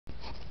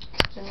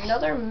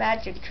Another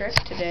magic trick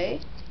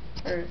today,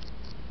 or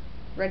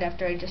right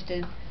after I just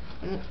did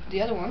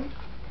the other one,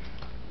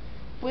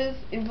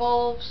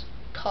 involves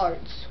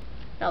cards.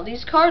 Now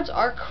these cards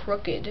are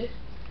crooked,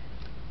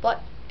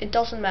 but it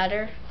doesn't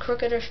matter,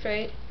 crooked or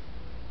straight,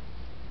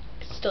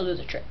 it still do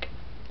the trick.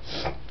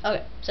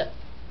 Okay, so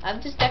I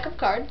have this deck of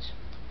cards,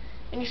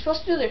 and you're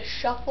supposed to do the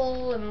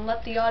shuffle and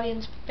let the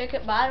audience pick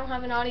it, but I don't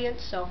have an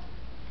audience, so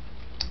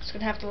it's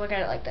gonna have to look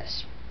at it like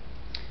this.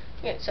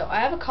 Okay, so I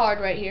have a card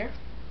right here.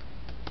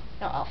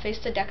 Now I'll face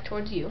the deck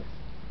towards you.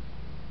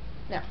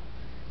 Now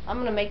I'm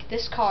gonna make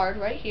this card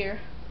right here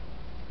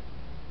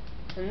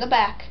in the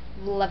back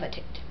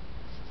levitate.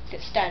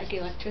 Get static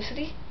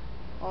electricity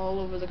all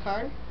over the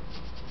card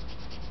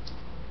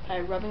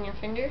by rubbing your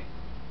finger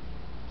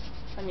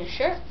on your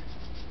shirt,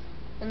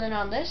 and then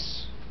on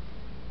this.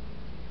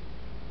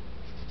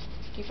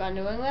 Keep on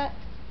doing that.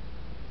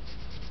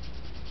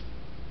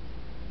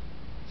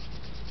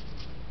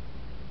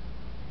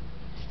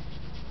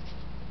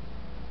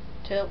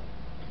 Till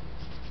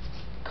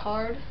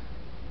card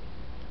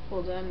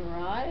will then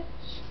rise.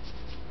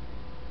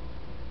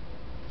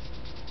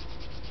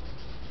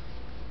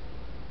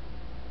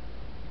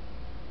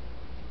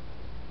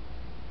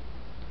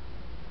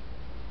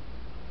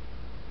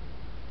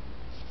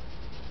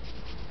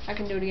 I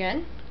can do it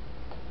again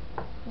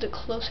with a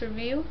closer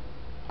view.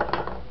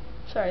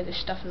 Sorry, there's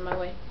stuff in my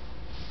way.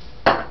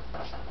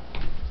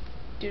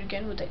 Do it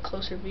again with a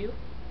closer view.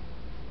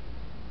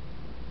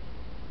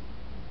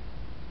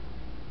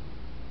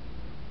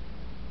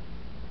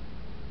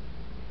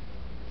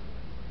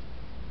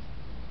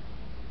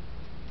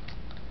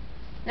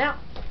 Now,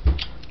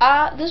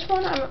 this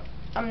one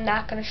I'm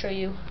not gonna show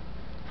you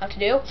how to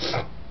do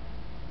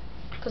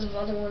because of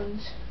other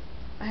ones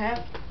I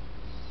have.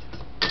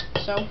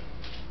 So,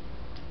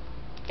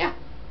 yeah,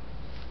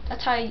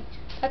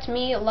 that's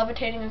me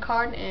levitating a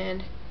card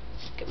and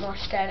get more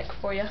static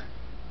for you,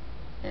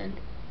 and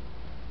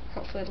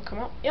hopefully it'll come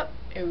out. Yep,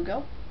 here we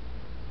go.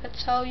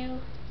 That's how you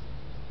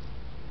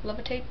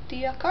levitate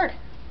the card.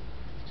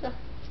 So,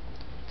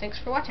 thanks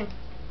for watching.